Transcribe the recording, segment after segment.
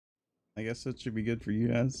I guess that should be good for you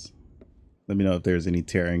guys. Let me know if there's any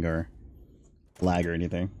tearing or lag or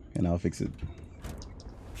anything, and I'll fix it.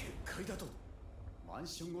 マン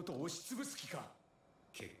ションごと押しつぶす気か。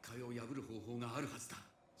結界を破る方法があるはずだ。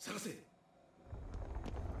探せ。結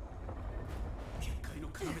界の要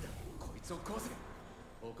だ。こいつを壊せ。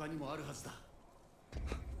他にもあるはずだ。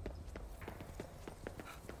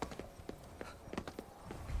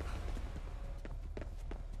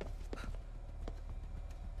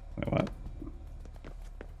Wait, what?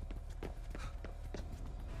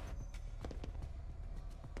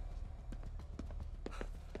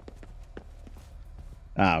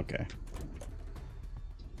 Ah, okay.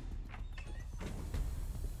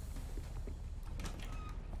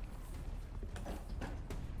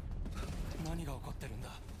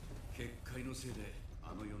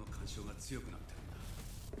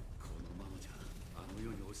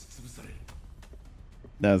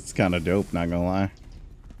 That's kind of dope, not gonna lie.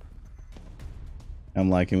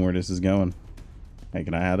 I'm liking where this is going. Hey,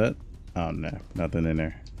 can I have it? Oh no, nothing in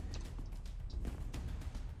there.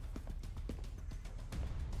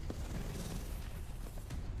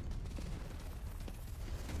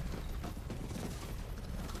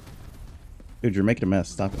 Dude, you're making a mess.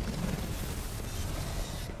 Stop it.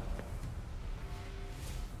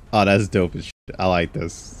 Oh, that's dope as shit. I like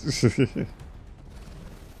this.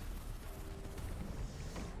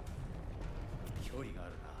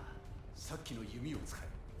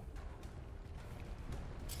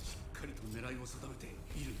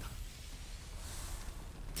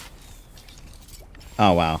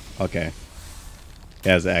 Oh wow, okay. It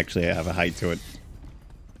does actually have a height to it.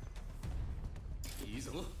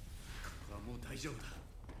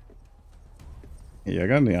 Yeah, I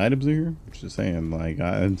got any items in here? Just saying, like,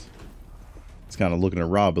 it's kind of looking at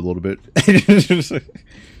Rob a little bit.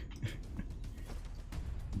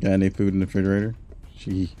 Got any food in the refrigerator?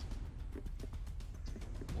 Gee.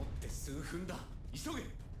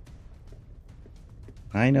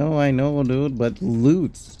 I know, dude, but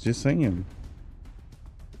loot. Just saying.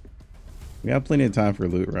 We have plenty of time for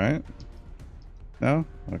loot, right? No?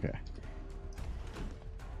 Okay.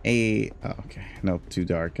 Hey, oh, okay. Nope, too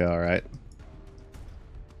dark. All right.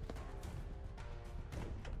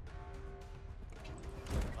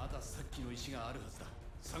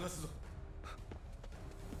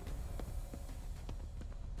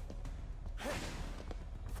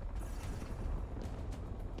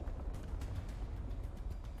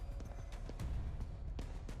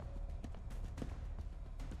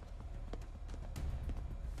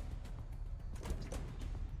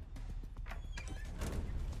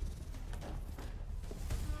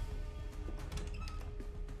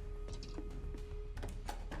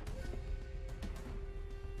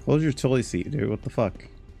 Close your toilet seat, dude. What the fuck?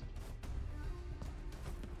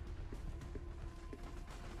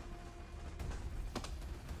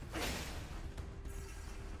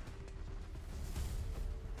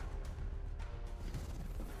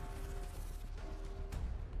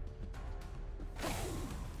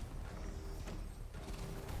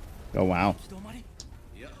 Oh, wow.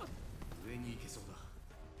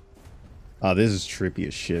 Oh, this is trippy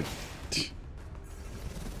as shit.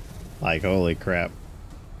 Like, holy crap.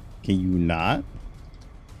 Can you not?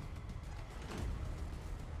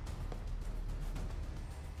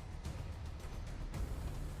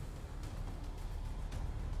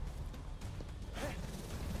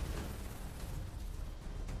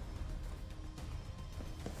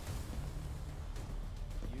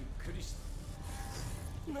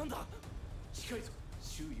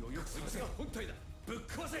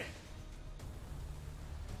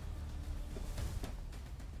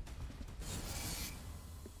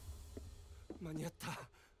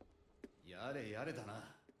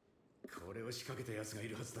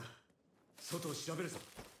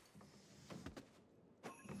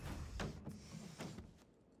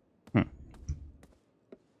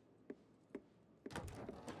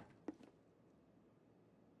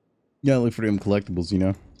 Yeah, look for them collectibles, you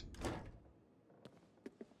know.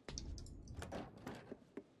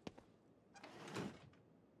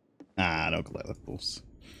 Ah, no collectibles.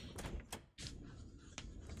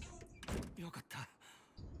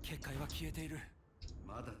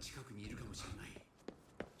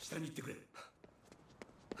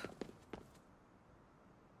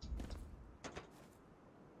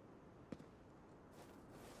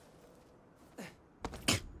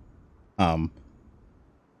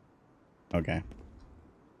 Okay.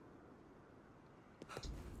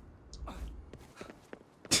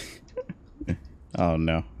 Oh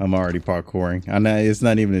no, I'm already parkouring. I know it's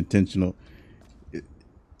not even intentional.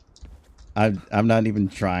 I'm not even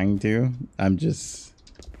trying to. I'm just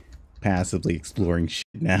passively exploring shit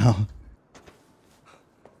now.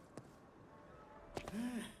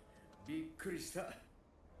 くりした。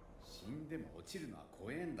死んでも落ちるのは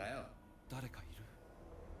怖えんだよ。誰かいる？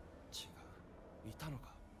違う。いたのか。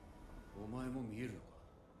お前も見えるのか。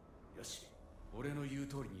よし、俺の言う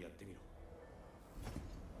通りにやってみろ。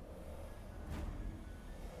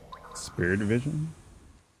Spirit vision?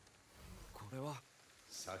 これは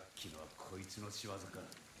さっきのはこいつの仕業か。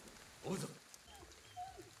おうぞ。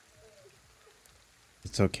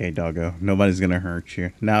It's okay, doggo. Nobody's gonna hurt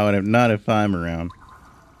you. Not if I'm around.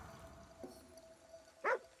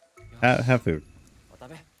 Have food.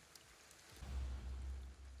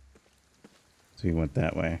 So he went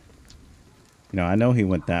that way. You know, I know he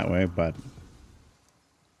went that way, but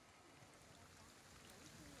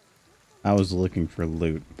I was looking for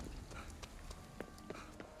loot.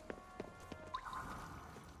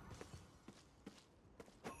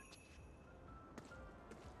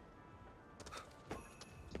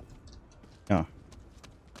 Oh.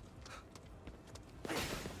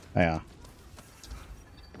 Yeah.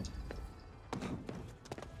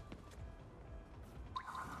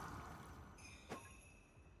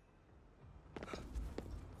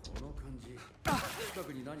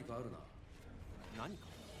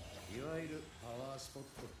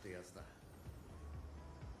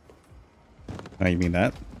 Oh, you mean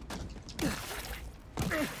that?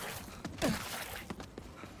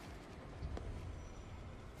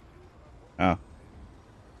 Oh.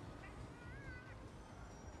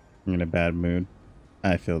 I'm in a bad mood.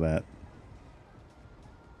 I feel that.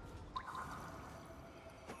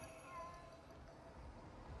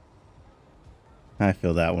 I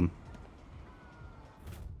feel that one.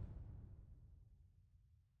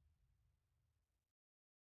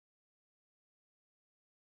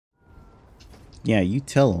 Yeah, you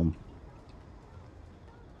tell him.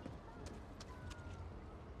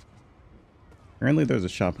 Apparently there's a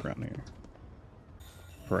shop around here.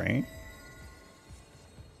 Pray?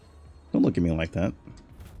 Don't look at me like that.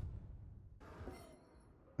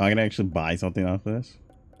 I can actually buy something off this.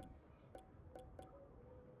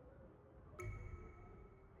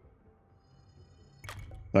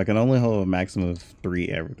 So I can only hold a maximum of 3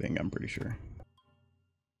 everything, I'm pretty sure.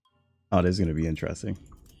 Oh, this is going to be interesting.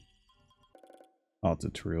 All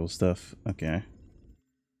tutorial stuff. Okay.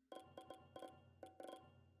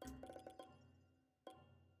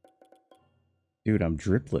 Dude, I'm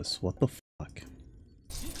dripless. What the fuck?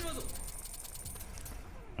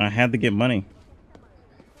 I had to get money.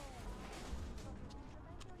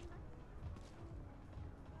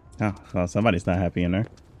 Oh, well, somebody's not happy in there.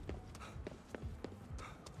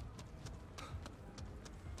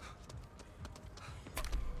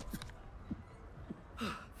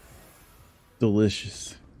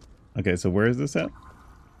 Delicious. Okay, so where is this at?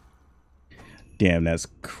 Damn, that's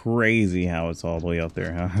crazy how it's all the way up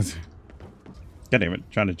there, huh? God damn it,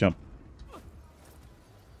 trying to jump.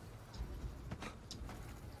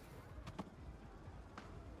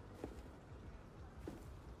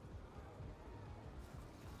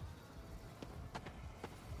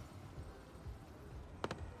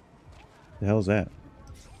 The hell's that?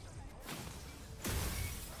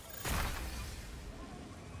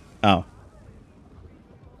 Oh.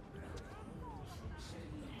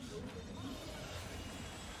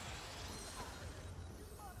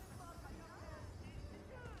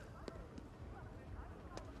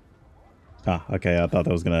 Ah, okay, I thought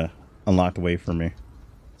that was gonna unlock the way for me.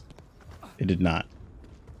 It did not.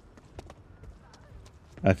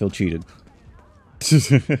 I feel cheated. Does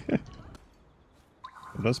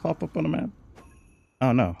pop up on the map?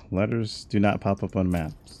 Oh no, letters do not pop up on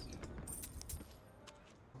maps.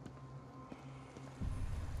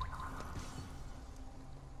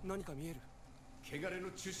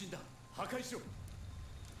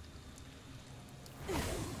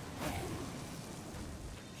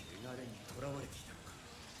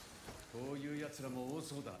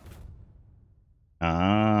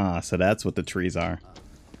 Ah, so that's what the trees are.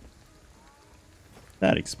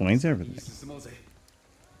 That explains everything.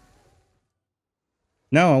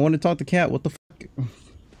 No, I want to talk to Cat. What the fuck?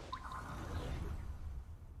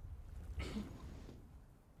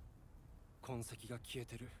 痕跡が消え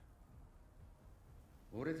てる。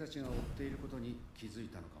俺たちが追っていることに気づい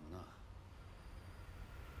たのかもな。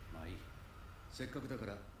まあいい。せっかくだか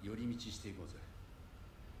ら寄り道していこうぜ。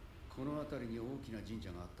この辺りに大きな神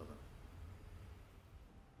社があっただろう。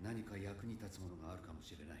何か役に立つものがあるかも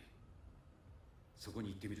しれない。そこに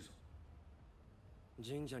行ってみるぞ。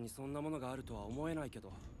神社にそんなものがあるとは思えないけ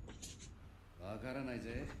ど。わからない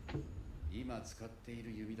ぜ。今使ってい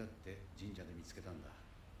る弓だって神社で見つけたんだ。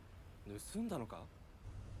盗んだのか？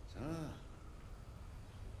さあ、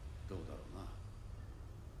どうだろうな。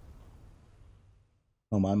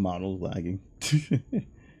Oh, my model's lagging.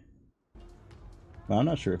 Well, I'm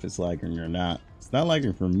not sure if it's lagging or not. It's not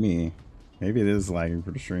lagging for me. Maybe it is lagging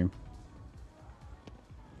for the stream.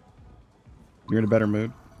 You're in a better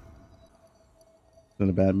mood? In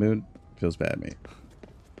a bad mood? Feels bad, mate.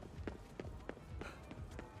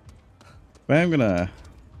 But I'm gonna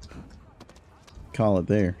call it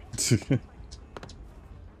there. It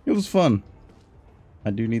was fun.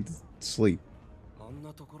 I do need to sleep. あん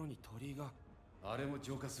なところに鳥居が。あれも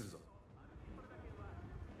浄化するぞ。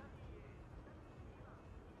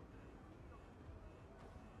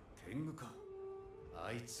天狗か。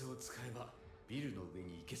あいつを使えばビルの上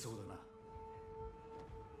に行けそう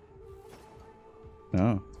だ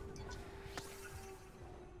な。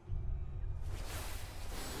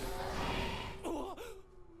Oh.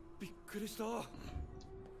 びっくりした。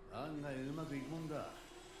案外うまくいくもんだ。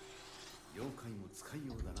妖怪も使い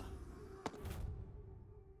ようだな。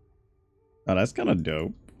Oh, that's kind of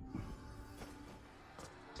dope.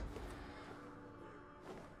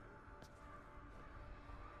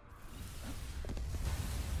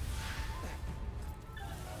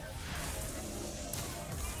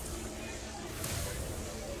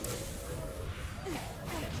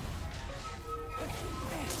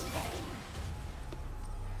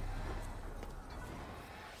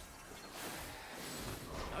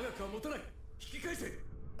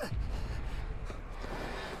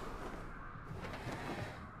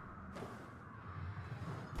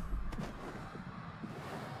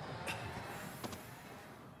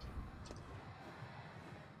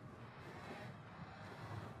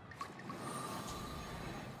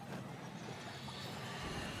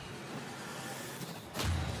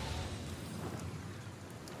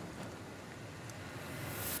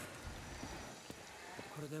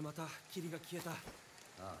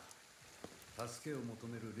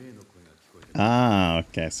 Ah,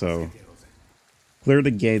 okay, so clear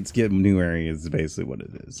the gates, get new areas is basically what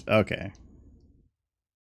it is. Okay.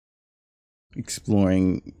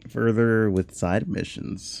 Exploring further with side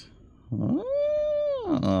missions.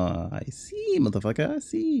 Oh, I see, motherfucker, I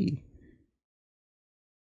see.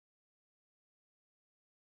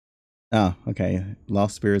 Oh, okay.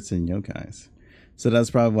 Lost spirits and yokais. So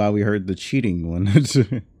that's probably why we heard the cheating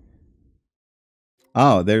one.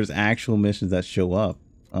 Oh, there's actual missions that show up.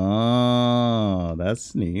 Oh,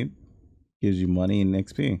 that's neat. Gives you money and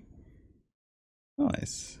XP.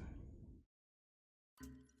 Nice.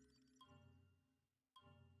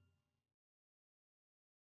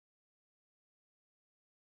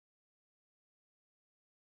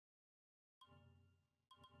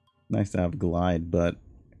 Nice to have glide, but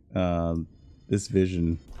this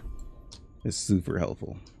vision is super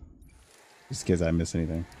helpful. Just in case I miss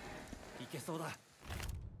anything.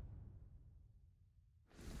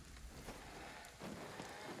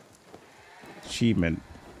 Achievement.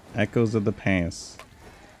 Echoes of the past.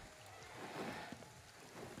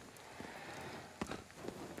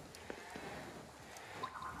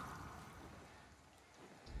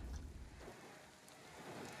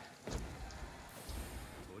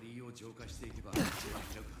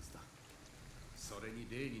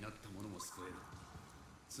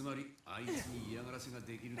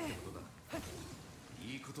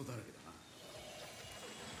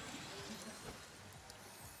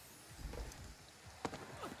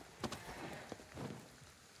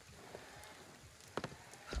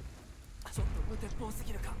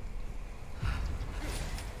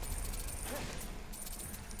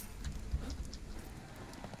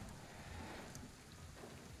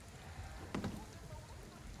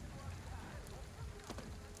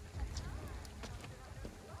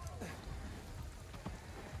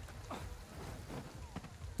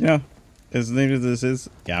 Yeah, as neat as this is,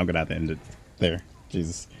 yeah, I'm gonna have to end it there.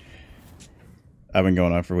 Jesus, I've been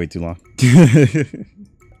going on for way too long. Good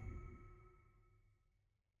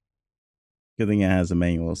thing it has a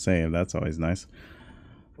manual save. That's always nice.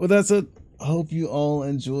 Well, that's it. I hope you all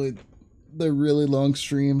enjoyed the really long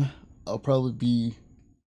stream. I'll probably be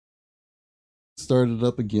started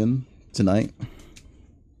up again tonight,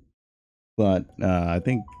 but I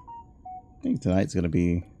think tonight's gonna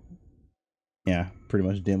be, yeah, pretty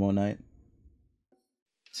much demo night.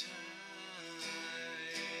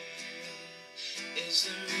 Is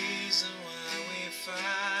the reason why we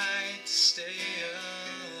fight to stay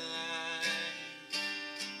alive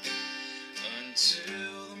until